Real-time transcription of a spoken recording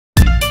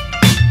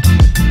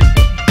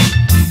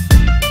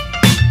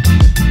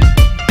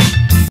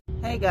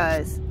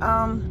guys,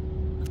 so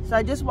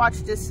I just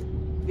watched this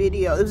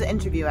video. It was an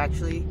interview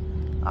actually,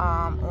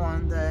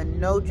 on the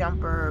No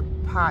Jumper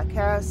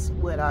podcast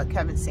with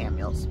Kevin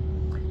Samuels,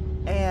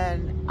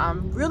 and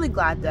I'm really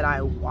glad that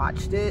I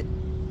watched it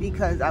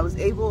because I was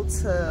able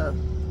to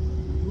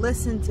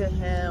listen to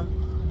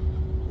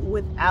him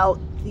without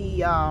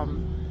the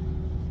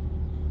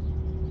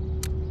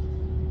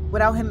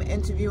without him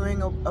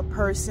interviewing a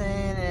person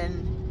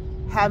and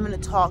having to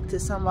talk to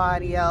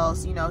somebody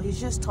else. You know,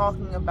 he's just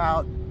talking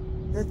about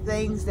the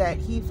things that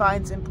he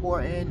finds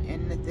important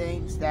and the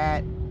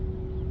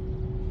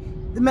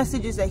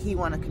messages that he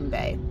want to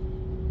convey.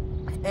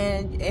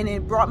 And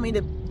it brought me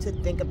to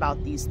think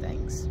about these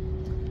things.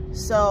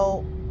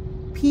 So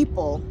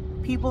people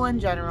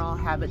in general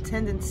have a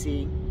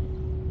tendency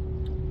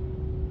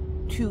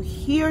to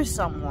hear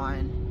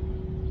someone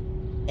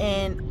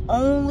and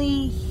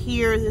only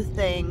hear the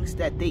things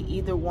that they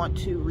either want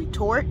to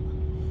retort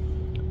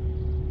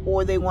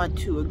or they want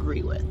to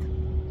agree with.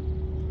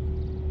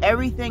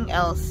 Everything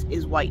else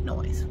is white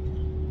noise.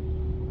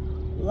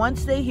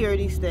 Once they hear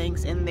these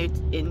things and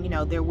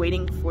they're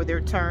waiting for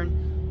their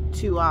turn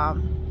to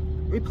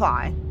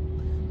reply,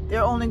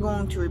 they're only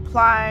going to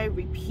reply,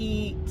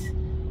 repeat,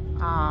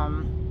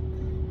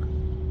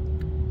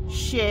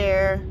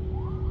 share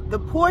the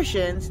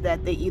portions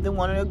that they either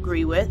want to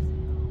agree with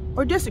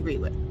or disagree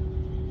with,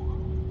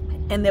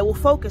 and they will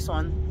focus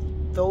on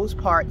those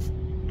parts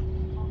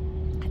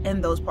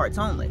and those parts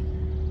only.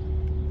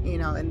 You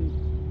know, and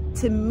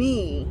to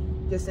me,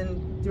 just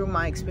through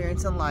my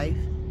experience in life,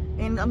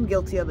 and I'm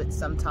guilty of it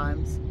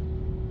sometimes,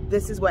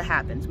 this is what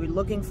happens. We're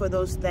looking for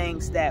those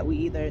things that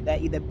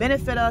either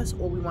benefit us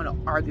or we want to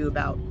argue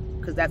about,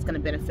 because that's going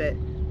to benefit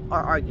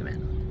our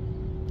argument.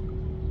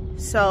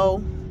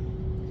 So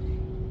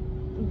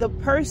the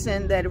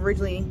person that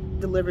originally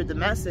delivered the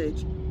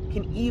message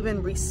can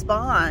even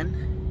respond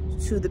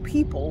to the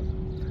people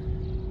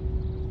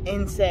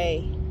and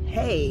say,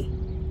 hey,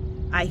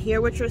 I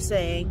hear what you're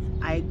saying.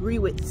 I agree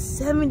with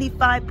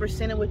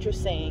 75% of what you're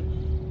saying.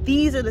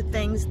 These are the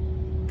things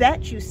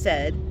that you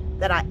said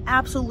that I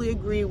absolutely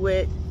agree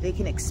with. They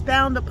can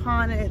expound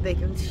upon it. They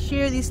can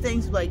share these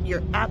things like,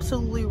 you're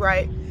absolutely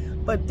right.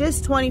 But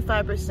this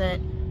 25%,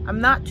 I'm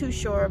not too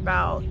sure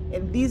about.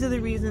 And these are the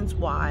reasons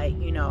why,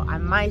 you know, I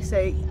might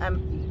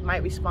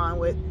respond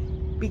with,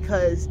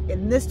 because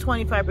in this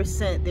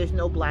 25%, there's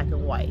no black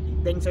and white.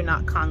 Things are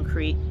not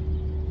concrete.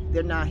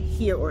 They're not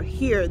here or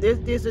here.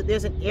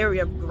 There's an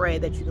area of gray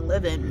that you can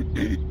live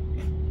in.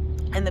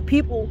 And the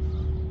people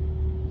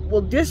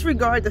will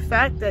disregard the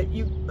fact that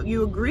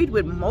you agreed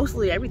with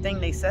mostly everything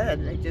they said,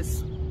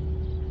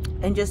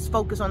 and just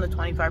focus on the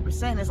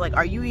 25%. It's like,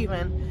 are you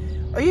even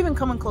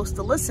coming close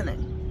to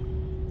listening?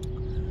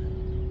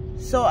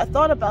 So I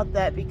thought about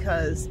that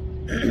because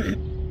the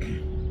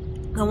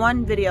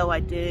one video I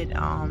did,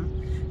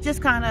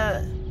 just kind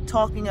of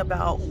talking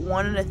about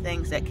one of the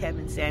things that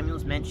Kevin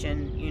Samuels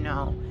mentioned, you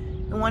know,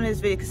 in one of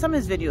his videos, because some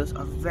of his videos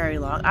are very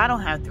long. I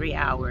don't have 3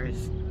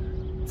 hours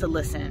to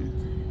listen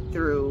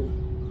through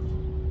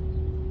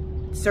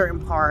certain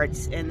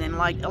parts, and then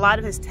like a lot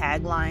of his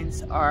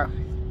taglines are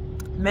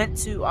meant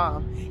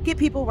to get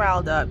people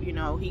riled up. You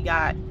know,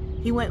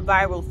 he went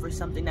viral for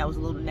something that was a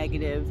little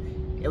negative.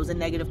 It was a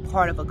negative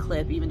part of a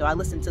clip, even though I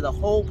listened to the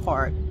whole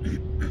part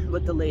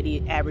with the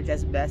lady, Average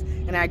as Best,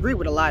 and I agree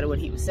with a lot of what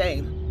he was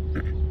saying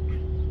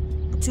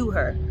to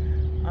her.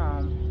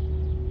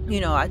 You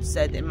know, I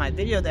said in my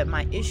video that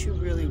my issue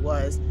really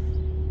was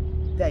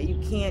that you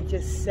can't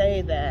just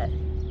say that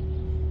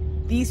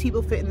these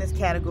people fit in this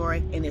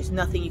category and there's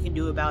nothing you can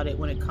do about it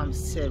when it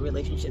comes to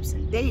relationships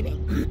and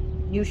dating.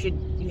 You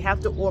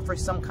have to offer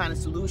some kind of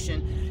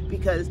solution,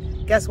 because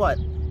guess what?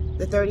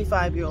 The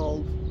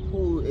 35-year-old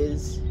who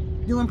is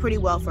doing pretty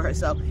well for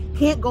herself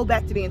can't go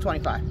back to being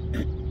 25.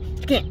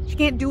 She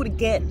can't do it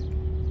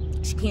again.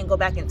 She can't go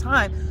back in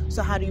time.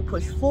 So how do you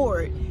push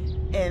forward?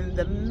 And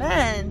the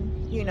men,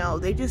 you know,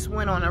 they just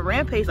went on a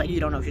rampage like, you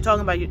don't know what you're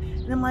talking about.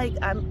 And I'm like,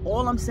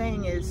 all I'm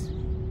saying is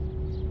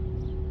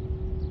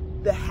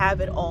the have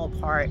it all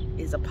part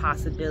is a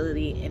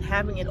possibility, and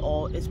having it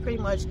all is pretty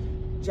much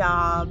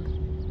job,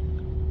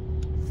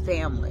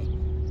 family.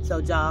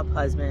 So job,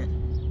 husband,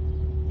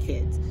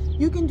 kids.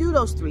 You can do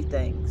those 3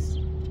 things.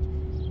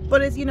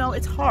 But it's, you know,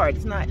 it's hard.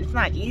 It's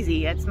not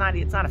easy. It's not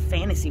a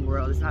fantasy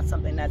world. It's not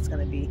something that's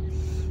going to be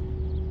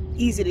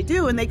easy to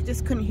do. And they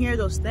just couldn't hear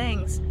those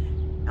things.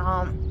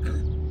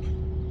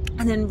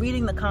 And then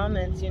reading the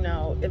comments, you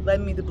know, it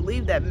led me to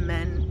believe that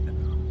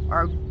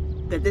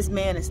this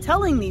man is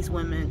telling these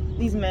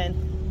men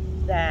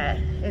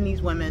and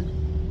these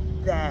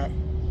women that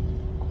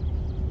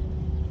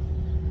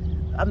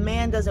a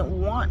man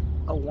doesn't want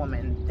a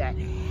woman that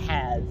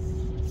has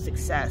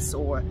success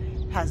or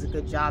has a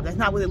good job. That's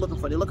not what they're looking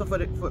for. They're looking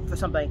for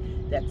somebody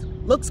that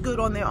looks good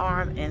on their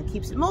arm and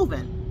keeps it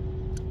moving.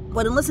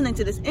 But in listening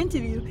to this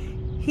interview,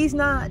 he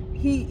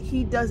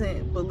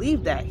doesn't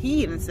believe that.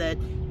 He even said,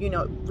 you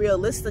know,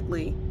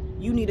 realistically,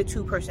 you need a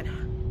 2-person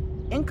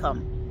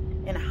income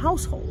in a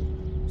household.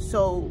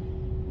 So,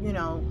 you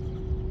know,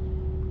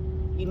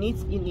 You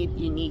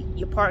need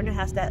your partner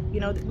has to, you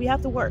know, we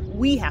have to work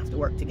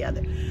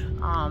together.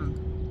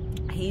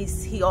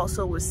 He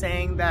also was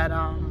saying that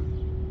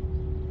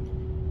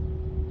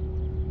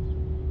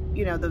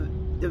you know,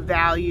 the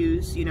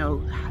values, you know,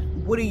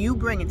 what are you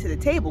bringing to the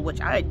table? Which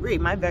I agree.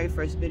 My very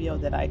first video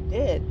that I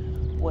did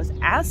was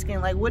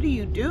asking, like, what do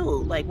you do?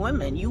 Like,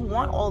 women, you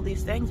want all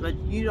these things, but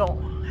you're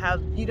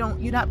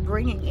not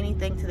bringing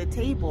anything to the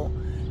table.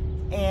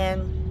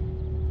 And,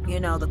 you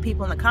know, the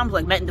people in the comments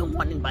like, men don't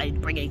want anybody to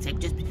bring anything.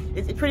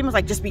 It's pretty much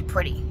like, just be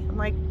pretty. I'm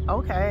like,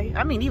 okay.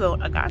 I mean,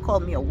 even a guy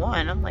called me a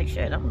 1. I'm like,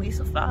 shit, I'm at least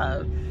a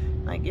 5.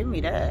 Like, give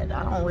me that.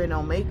 I don't wear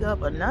no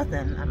makeup or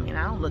nothing. I mean,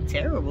 I don't look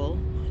terrible.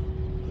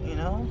 You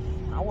know,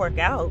 I work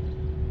out.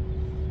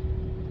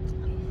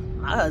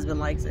 My husband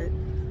likes it.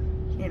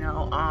 You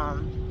know,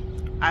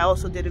 I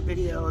also did a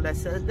video that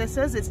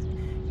says it's,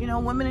 you know,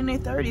 women in their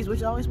 30s,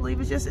 which I always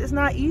believe it's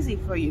not easy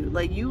for you.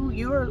 Like,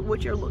 you're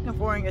what you're looking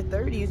for in your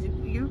 30s,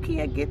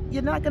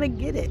 you're not gonna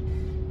get it.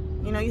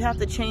 You know, you have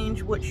to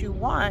change what you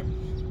want.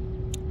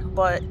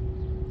 But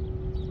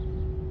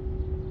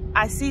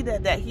I see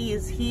that he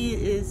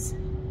is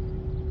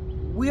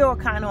we are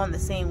kind of on the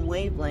same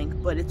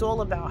wavelength, but it's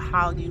all about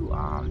how you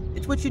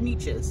it's what your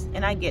niche is.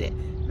 And I get it,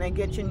 and I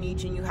get your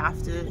niche, and you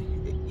have to,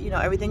 you know,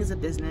 everything is a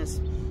business,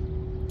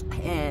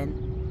 and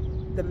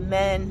the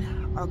men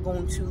are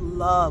going to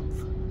love,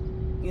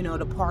 you know,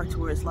 the parts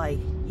where it's like,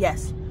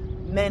 yes,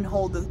 men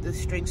hold the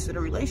strings to the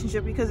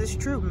relationship, because it's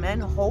true. Men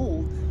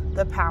hold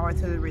the power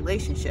to the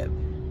relationship.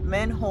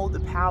 Men hold the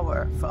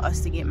power for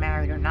us to get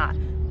married or not,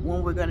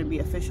 when we're going to be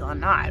official or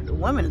not. The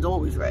woman is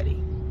always ready.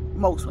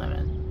 Most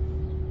women,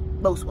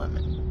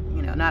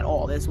 you know, not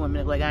all. There's women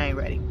that are like, I ain't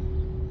ready,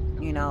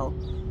 you know.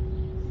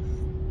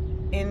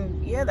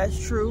 And yeah,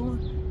 that's true,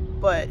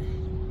 but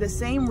the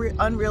same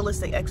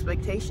unrealistic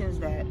expectations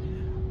that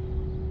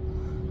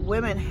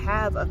women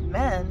have of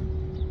men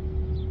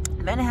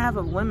have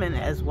of women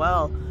as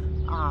well.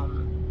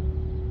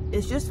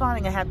 It's just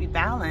finding a happy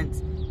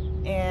balance.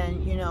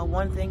 And, you know,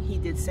 one thing he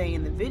did say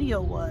in the video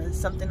was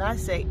something I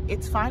say,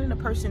 it's finding a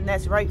person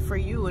that's right for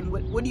you. And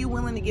what are you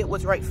willing to get?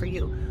 What's right for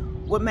you?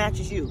 What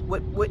matches you?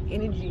 What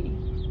energy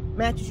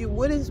matches you?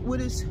 What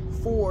is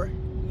for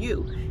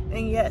you?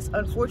 And yes,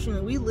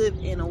 unfortunately, we live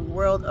in a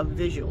world of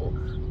visual.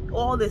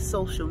 All this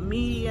social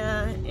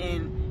media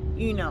and,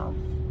 you know,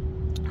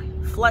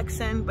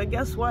 flexing. But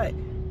guess what?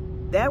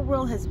 That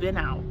world has been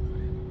out.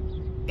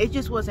 It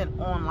just wasn't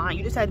online.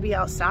 You just had to be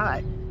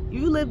outside.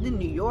 You lived in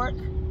New York.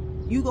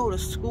 You go to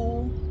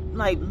school,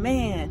 like,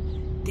 man,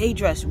 they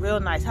dress real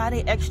nice. How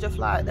they extra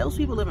fly? Those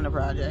people live in the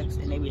projects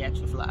and they be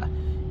extra fly.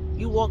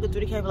 You walking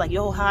through the cave like,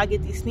 yo, how I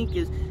get these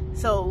sneakers?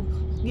 So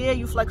yeah,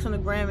 you flex on the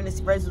gram and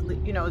it's readily,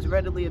 you know, it's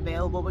readily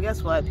available. But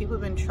guess what? People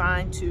have been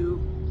trying to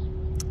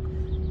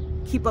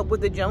keep up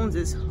with the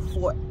Joneses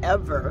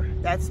forever.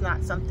 That's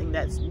not something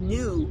that's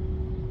new,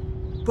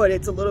 but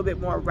it's a little bit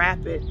more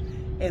rapid.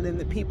 And then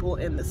the people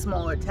in the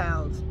smaller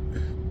towns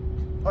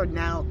are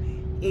now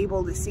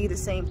able to see the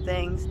same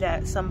things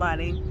that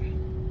somebody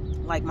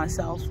like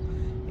myself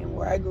and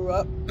where I grew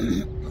up,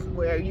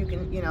 where you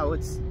can, you know,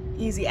 it's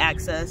easy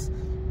access.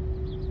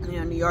 You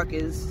know, New York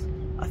is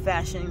a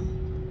fashion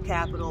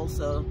capital,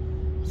 so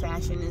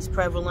fashion is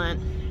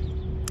prevalent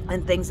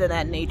and things of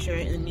that nature,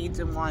 and the needs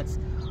and wants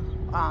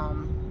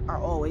are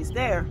always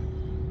there.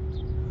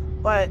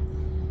 But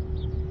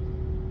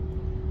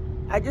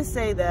I just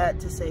say that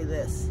to say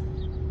this: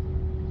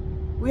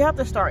 we have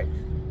to start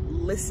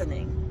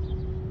listening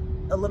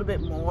a little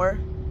bit more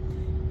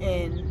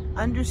and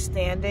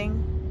understanding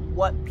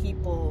what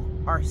people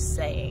are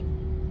saying,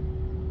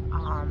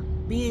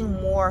 being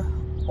more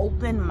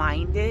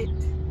open-minded.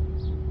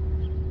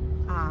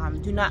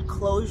 Do not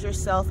close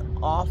yourself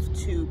off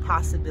to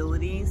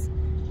possibilities.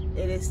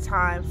 It is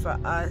time for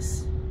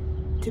us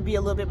to be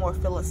a little bit more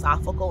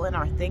philosophical in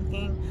our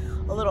thinking,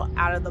 a little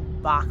out of the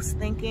box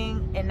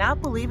thinking, and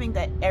not believing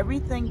that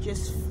everything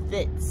just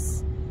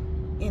fits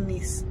in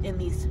these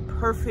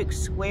perfect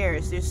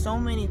squares. There's so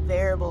many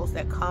variables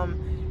that come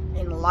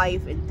in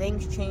life, and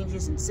things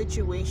changes and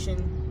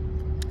situation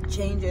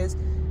changes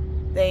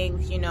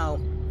things. You know,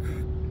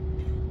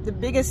 the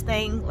biggest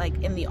thing,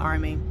 like in the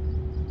Army,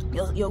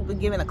 you'll be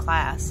given a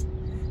class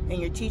and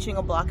you're teaching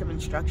a block of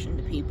instruction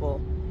to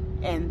people,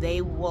 and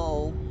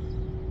you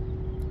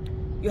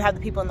have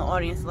the people in the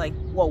audience like,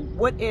 well,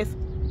 what if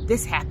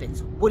this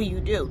happens? What do you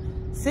do?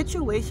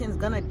 Situation's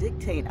gonna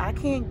dictate. I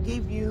can't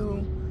give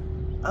you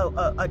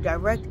a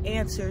direct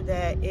answer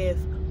that if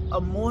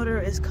a mortar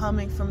is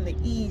coming from the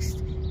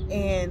east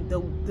and the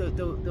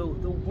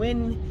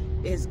wind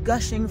is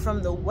gushing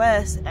from the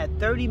west at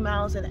 30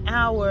 miles an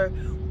hour,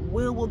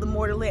 where will the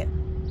mortar land?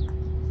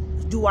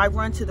 Do I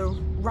run to the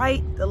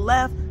right, the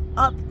left,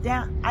 up,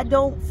 down? I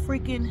don't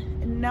freaking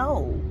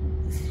know.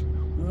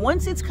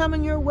 Once it's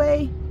coming your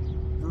way,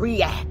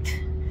 react.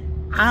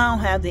 I don't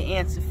have the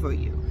answer for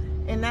you.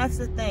 And that's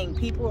the thing.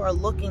 People are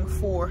looking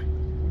for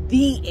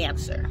the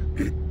answer.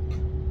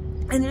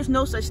 And there's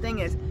no such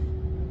thing as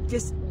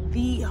just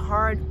the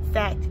hard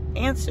fact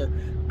answer,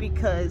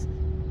 because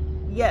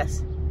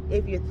yes,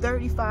 if you're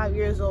 35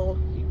 years old,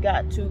 you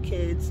got 2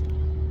 kids,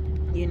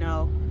 you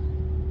know,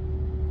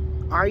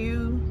 are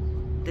you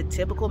the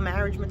typical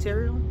marriage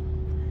material?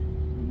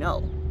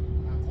 No.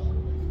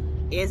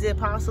 Is it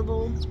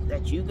possible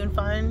that you can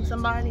find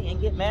somebody and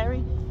get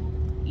married?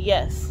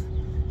 Yes.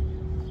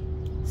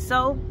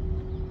 So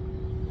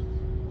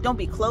don't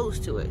be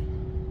closed to it,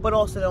 but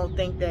also don't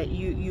think that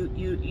your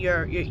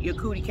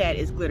cootie cat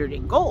is glittered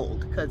in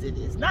gold, because it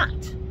is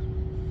not.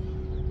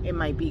 It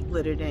might be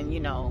glittered in, you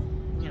know,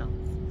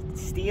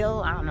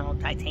 steel, I don't know,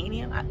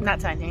 titanium, not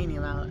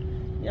titanium,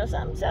 you know,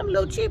 something a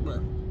little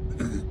cheaper.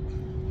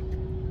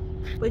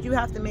 But you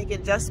have to make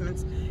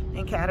adjustments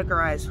and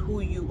categorize who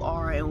you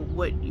are and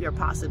what your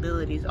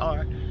possibilities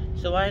are.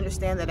 So I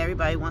understand that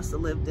everybody wants to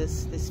live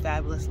this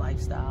fabulous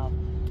lifestyle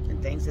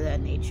and things of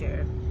that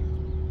nature,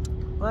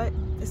 but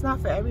it's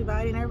not for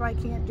everybody, and everybody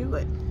can't do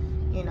it.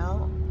 You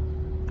know,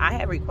 I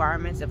have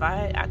requirements. If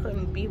I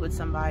couldn't be with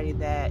somebody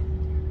that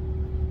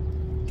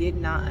did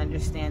not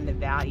understand the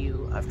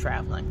value of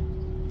traveling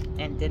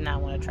and did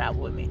not want to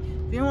travel with me.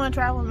 If you don't want to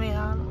travel with me,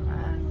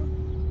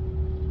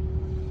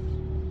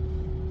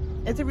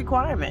 it's a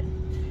requirement.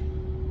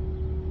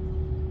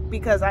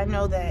 Because I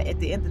know that at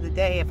the end of the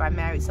day, if I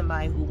married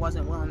somebody who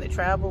wasn't willing to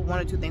travel, one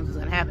or two things was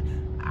going to happen.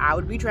 I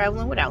would be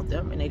traveling without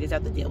them, and they just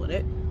have to deal with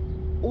it.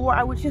 Or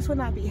I would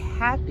not be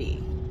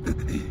happy.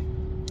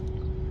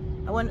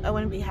 I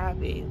wouldn't be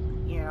happy,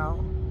 you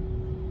know.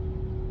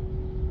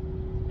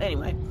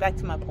 Anyway, back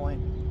to my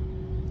point.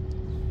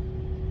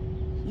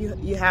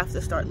 You have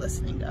to start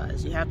listening,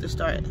 guys. You have to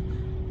start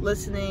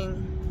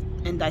listening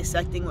and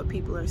dissecting what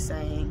people are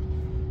saying,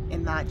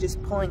 and not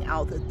just pulling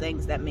out the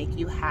things that make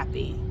you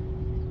happy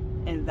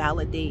and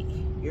validate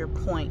your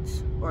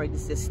points or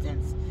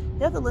existence.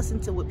 You have to listen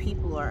to what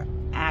people are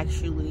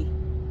actually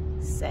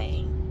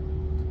saying.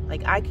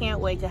 Like, I can't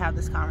wait to have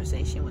this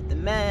conversation with the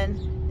men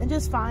and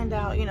just find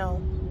out, you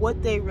know,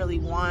 what they really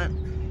want.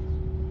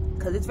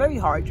 Because it's very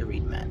hard to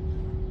read men.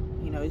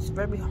 You know, it's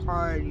very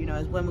hard, you know,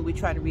 as women, we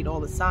try to read all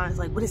the signs,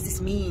 like, what does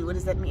this mean? What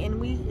does that mean?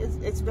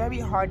 And it's very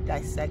hard to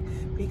dissect,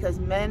 because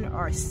men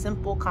are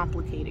simple,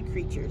 complicated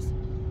creatures.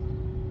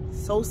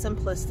 So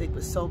simplistic,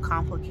 but so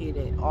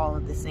complicated all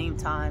at the same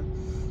time.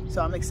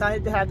 So I'm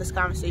excited to have this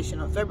conversation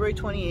on February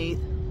 28th,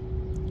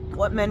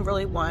 what men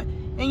really want.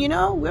 And, you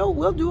know,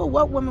 we'll do a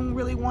what women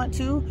really want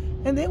to,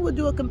 and then we'll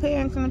do a compare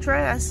and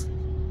contrast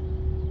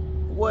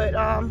with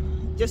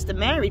just the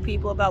married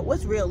people about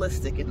what's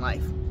realistic in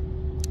life.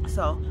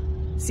 So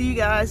see you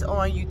guys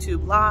on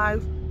YouTube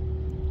Live,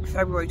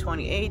 February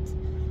 28th,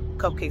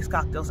 Cupcakes,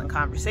 Cocktails, and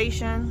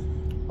Conversation,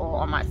 or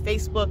on my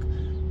Facebook,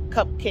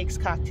 Cupcakes,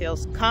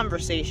 Cocktails,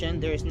 Conversation.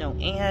 There's no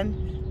and.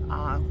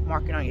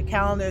 Mark it on your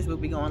calendars. We'll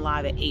be going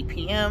live at 8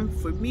 p.m.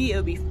 For me,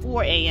 it'll be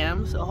 4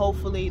 a.m. So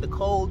hopefully the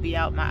cold will be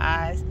out my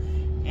eyes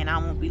and I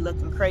won't be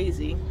looking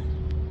crazy.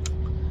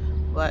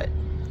 But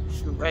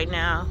right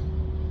now,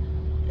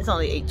 it's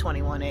only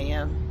 8:21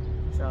 a.m.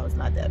 So it's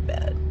not that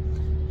bad.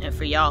 And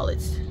for y'all,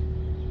 it's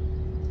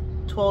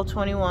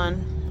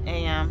 12:21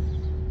 a.m.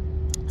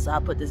 So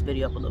I'll put this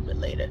video up a little bit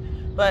later.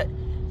 But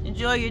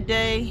enjoy your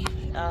day.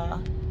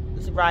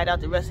 Let's ride out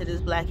the rest of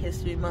this Black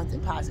History Month in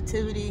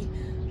positivity,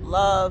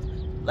 love.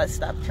 Let's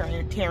stop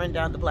tearing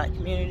down the Black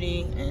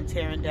community and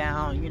tearing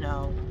down, you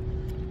know,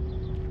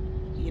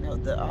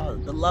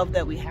 the love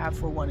that we have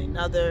for one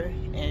another,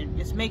 and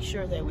just make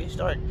sure that we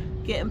start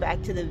getting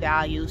back to the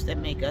values that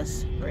make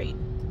us great.